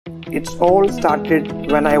It all started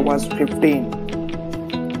when I was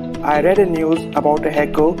 15. I read a news about a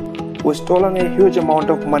hacker who stolen a huge amount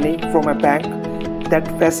of money from a bank. That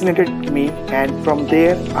fascinated me, and from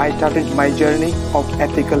there I started my journey of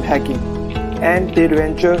ethical hacking. And the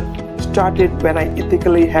adventure started when I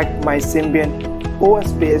ethically hacked my Symbian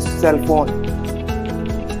OS-based cell phone.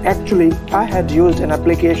 Actually, I had used an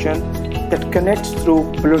application that connects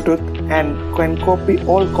through Bluetooth and can copy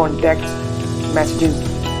all contacts, messages,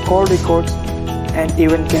 call records, and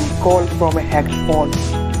even can call from a hacked phone.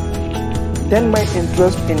 Then my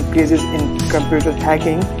interest increases in computer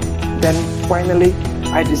hacking. Then finally,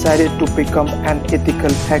 I decided to become an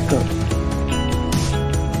ethical hacker.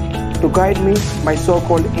 To guide me, my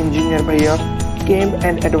so-called engineer bhaiya came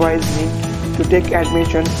and advised me to take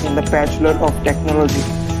admission in the Bachelor of Technology.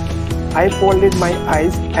 I folded my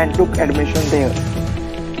eyes and took admission there.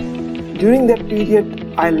 During that period,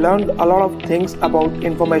 I learned a lot of things about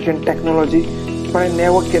information technology, but I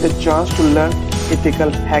never get a chance to learn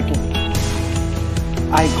ethical hacking.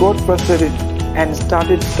 I got frustrated and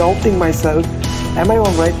started doubting myself, am I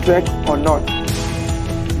on the right track or not?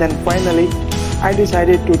 Then finally, I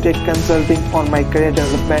decided to take consulting on my career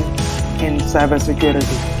development in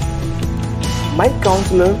cybersecurity. My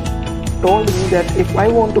counselor told me that if I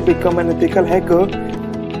want to become an ethical hacker,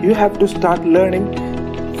 you have to start learning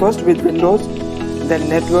first with Windows, then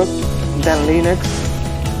network, then Linux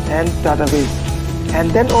and database. And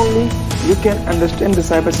then only you can understand the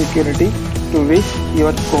cybersecurity to reach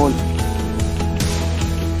your goal.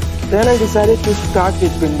 Then I decided to start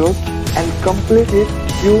with Windows and completed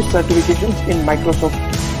few certifications in Microsoft.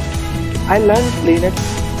 I learned Linux,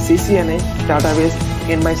 CCNA, database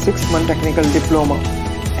in my 6-month technical diploma,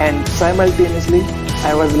 and simultaneously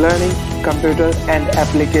I was learning computer and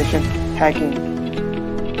application hacking.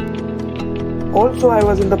 Also, I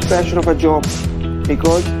was in the pressure of a job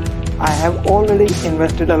because I have already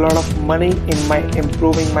invested a lot of money in my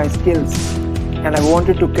improving my skills, and I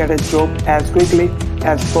wanted to get a job as quickly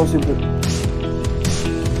as possible.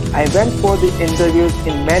 I went for the interviews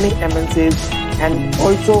in many MNCs and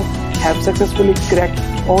also have successfully cracked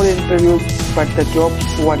all interviews, but the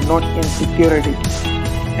jobs were not in security.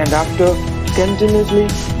 And after continuously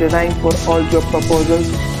denying for all job proposals,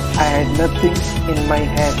 I had nothing in my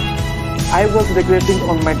hand. I was regretting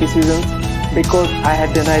on my decisions because I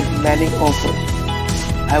had denied many offers.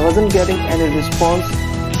 I wasn't getting any response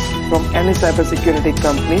from any cybersecurity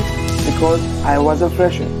company because I was a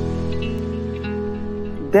fresher.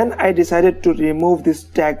 Then I decided to remove this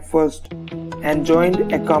tag first and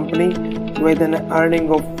joined a company with an earning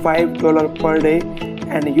of $5 per day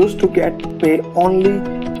and used to get pay only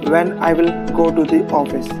when I will go to the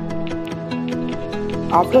office.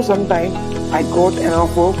 After some time, I got an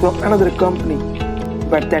offer from another company,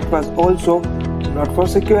 but that was also not for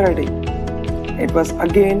security. It was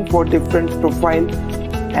again for different profile,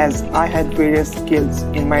 as I had various skills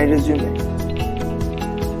in my resume.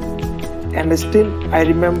 And still I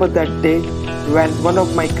remember that day when one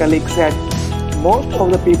of my colleagues said, most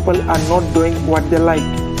of the people are not doing what they like.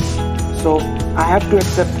 So I have to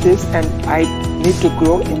accept this and I need to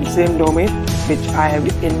grow in the same domain which I have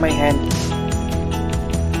in my hand.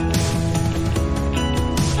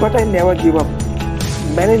 But I never give up.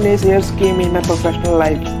 Many naysayers came in my professional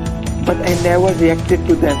life, but I never reacted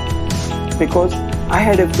to them because I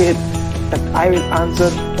had a faith that I will answer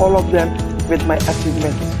all of them with my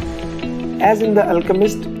achievements. As in The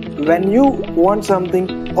Alchemist, when you want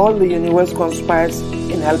something, all the universe conspires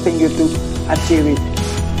in helping you to achieve it.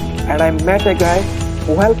 And I met a guy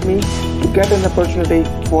who helped me to get an opportunity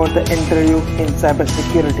for the interview in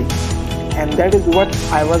cybersecurity. And that is what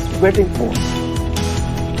I was waiting for.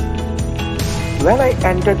 When I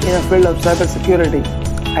entered in a field of cybersecurity,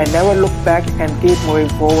 I never looked back and keep moving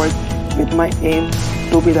forward with my aim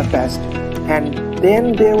to be the best. And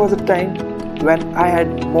then there was a time when I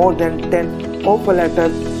had more than 10 offer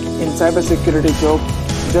letters in cybersecurity job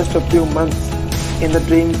just a few months in the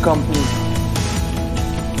dream company.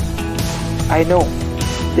 I know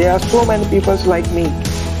there are so many people like me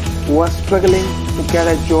who are struggling to get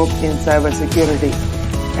a job in cybersecurity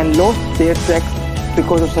and lost their tracks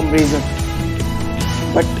because of some reason.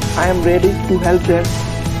 But I am ready to help them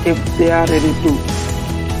if they are ready to.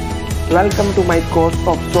 Welcome to my course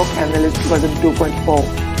of SOC Analyst version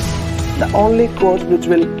 2.0. The only course which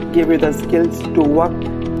will give you the skills to work,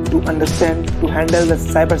 to understand, to handle the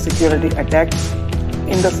cybersecurity attacks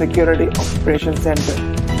in the Security Operations Center.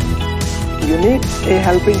 You need a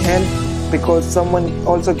helping hand because someone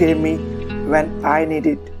also gave me when I need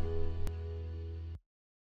it.